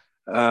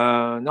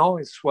 no,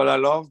 it's what I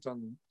loved,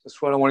 and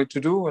that's what I wanted to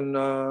do. And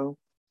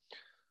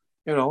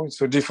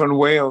it's a different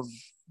way of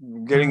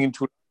getting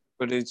into it,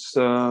 but it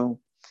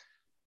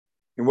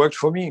worked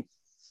for me.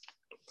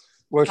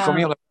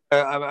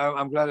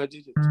 I'm glad I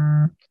did it.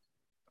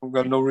 I've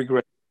got no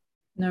regret.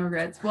 No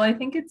regrets. Well, I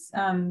think it's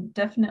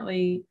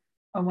definitely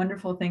a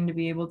wonderful thing to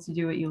be able to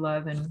do what you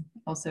love and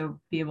also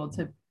be able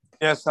to.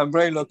 Yes, I'm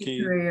very lucky.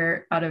 Make a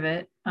career out of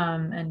it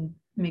and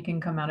make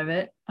income out of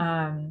it.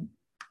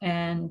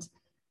 And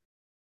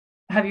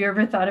have you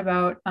ever thought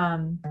about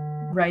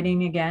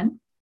writing again?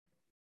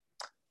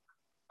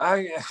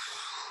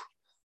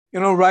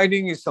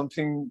 Riding is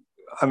something,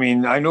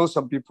 I know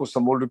some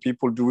older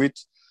people do it,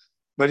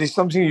 but it's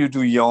something you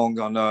do young.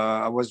 And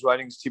I was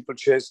riding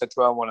steeplechase,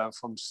 etc. when I'm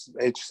from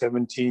age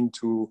 17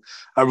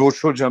 I rode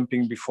show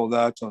jumping before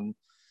that. And,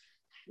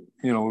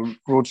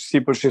 rode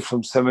steeplechase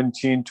from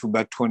 17 to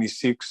about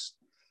 26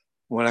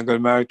 when I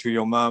got married to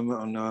your mom.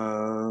 And,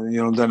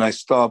 then I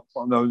stopped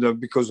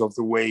because of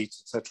the weight,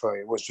 etc.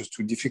 It was just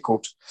too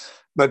difficult.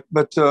 But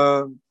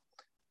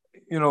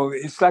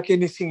it's like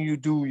anything you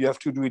do, you have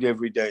to do it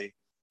every day.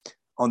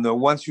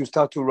 Once you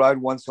start to ride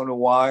once in a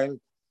while,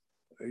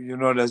 you're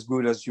not as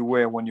good as you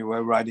were when you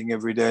were riding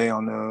every day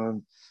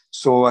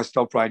so I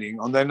stopped riding.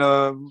 And then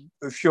a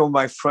few of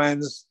my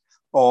friends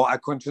or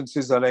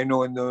acquaintances that I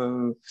know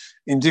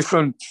in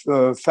different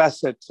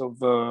facets of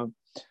the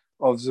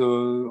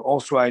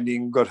horse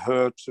riding got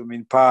hurt. I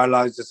mean,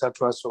 paralyzed,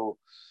 etc. So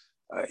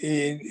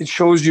it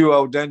shows you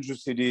how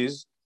dangerous it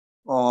is.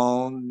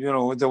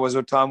 There was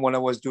a time when I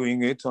was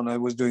doing it and I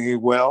was doing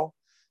it well.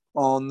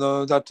 On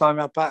that time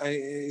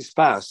is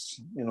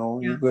past.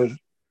 You got to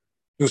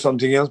do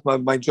something else.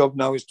 My job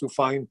now is to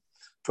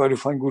try to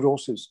find good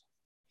horses.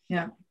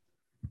 Yeah.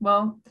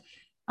 Well,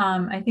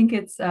 I think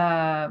it's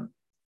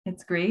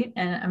great,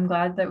 and I'm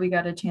glad that we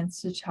got a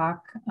chance to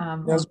talk.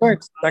 That's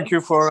great. Thank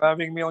you for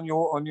having me on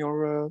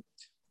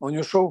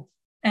your show.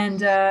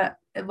 And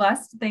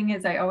last thing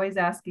is, I always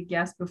ask a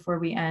guest before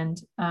we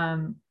end,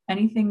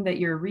 anything that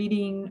you're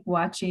reading,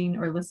 watching,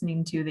 or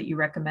listening to that you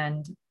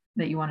recommend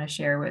that you want to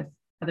share with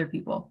other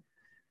people.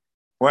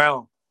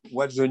 Well,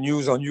 what's the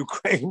news on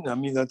Ukraine? I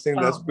mean, I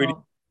think that's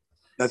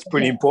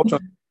pretty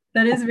important.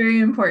 That is very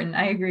important.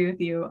 I agree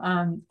with you.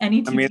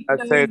 Any TV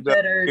shows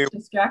that are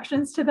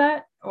distractions to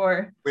that,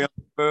 or? We are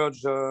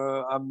Verge.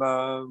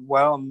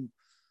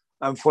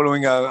 I'm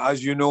following.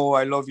 As you know,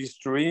 I love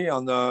history,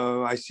 and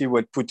I see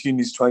what Putin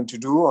is trying to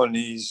do, and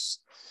he's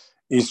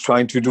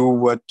trying to do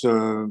what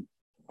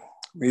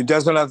he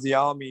doesn't have the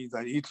army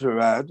that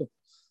Hitler had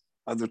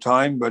at the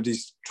time, but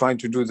he's trying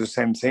to do the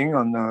same thing,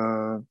 and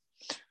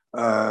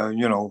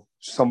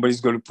somebody's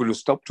got to put a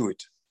stop to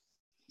it.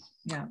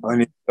 Yeah,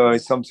 and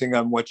it's something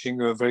I'm watching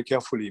very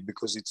carefully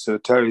because it's a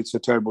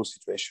terrible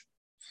situation.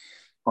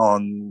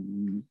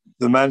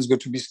 The man's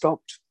got to be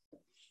stopped.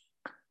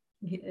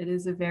 It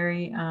is a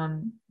very,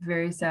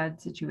 very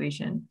sad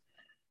situation.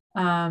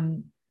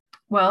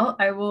 Well,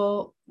 I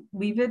will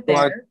leave it there.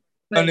 I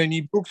don't have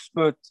any books,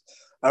 but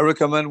I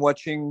recommend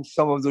watching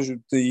some of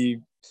the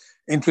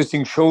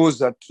interesting shows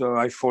that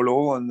I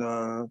follow,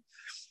 and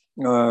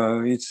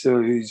it's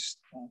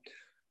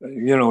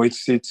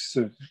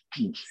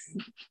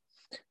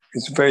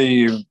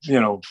very,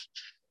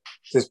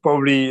 there's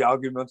probably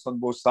arguments on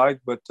both sides,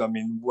 but I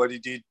mean, what he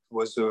did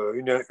was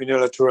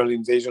unilateral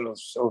invasion of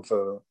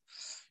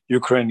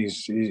Ukraine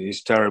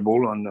is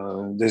terrible,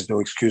 and there's no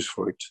excuse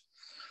for it.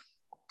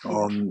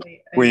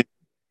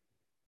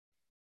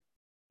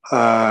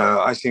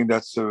 I think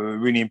that's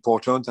really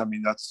important. I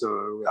mean, I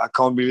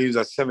can't believe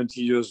that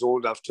 70 years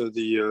after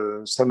the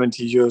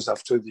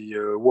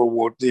World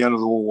War, the end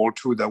of the World War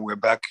II, that we're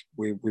back.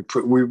 We're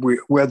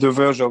at the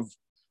verge of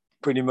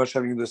pretty much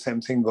having the same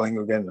thing going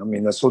again. I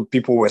mean, I thought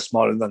people were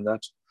smarter than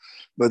that,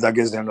 but I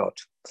guess they're not.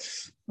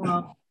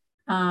 Well,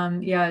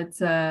 yeah, it's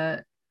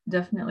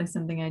definitely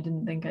something I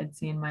didn't think I'd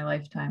see in my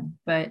lifetime,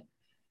 but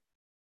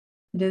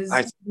it is.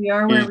 We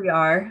are where we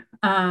are.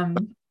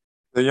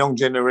 The young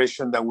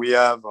generation that we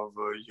have of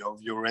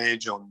your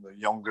age, on the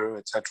younger,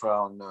 etc.,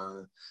 on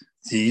the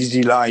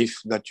easy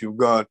life that you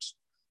got,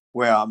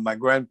 where my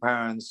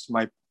grandparents,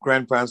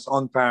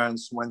 own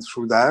parents went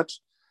through that.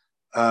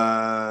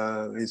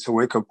 It's a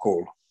wake-up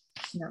call.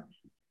 Yeah.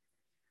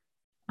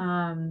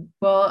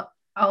 Well,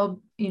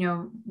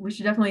 we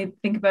should definitely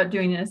think about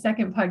doing a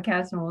second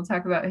podcast, and we'll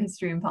talk about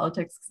history and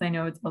politics, because I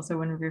know it's also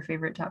one of your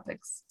favorite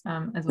topics,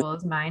 as well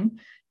as mine.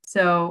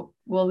 So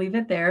we'll leave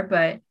it there,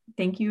 but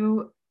thank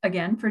you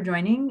again for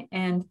joining,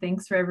 and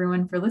thanks for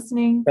everyone for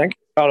listening. Thank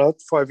you,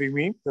 Charlotte, for having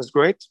me. That's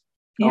great.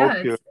 Yeah,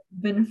 it's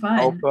been fun.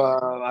 I hope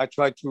I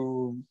try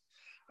to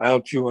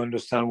help you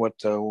understand what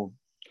the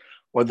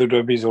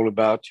Derby is all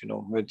about.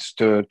 It's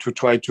to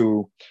try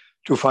to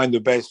find the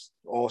best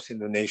horse in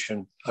the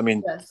nation. I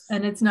mean, yes,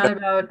 and it's not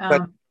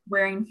about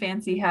wearing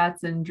fancy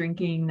hats and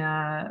drinking.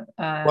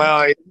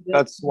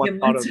 That's one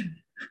part of it.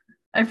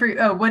 I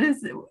forget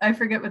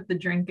what the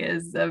drink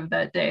is of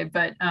that day,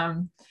 but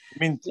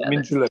mint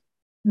julep.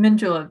 Mint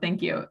julep,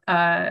 thank you.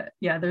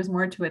 Yeah, there's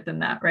more to it than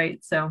that,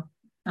 right? So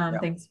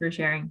thanks for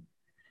sharing.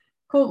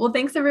 Cool. Well,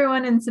 thanks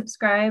everyone, and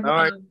subscribe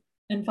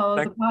and follow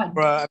the pod.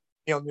 For having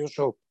me on your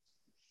show.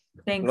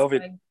 Thanks. Love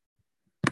it. Bye.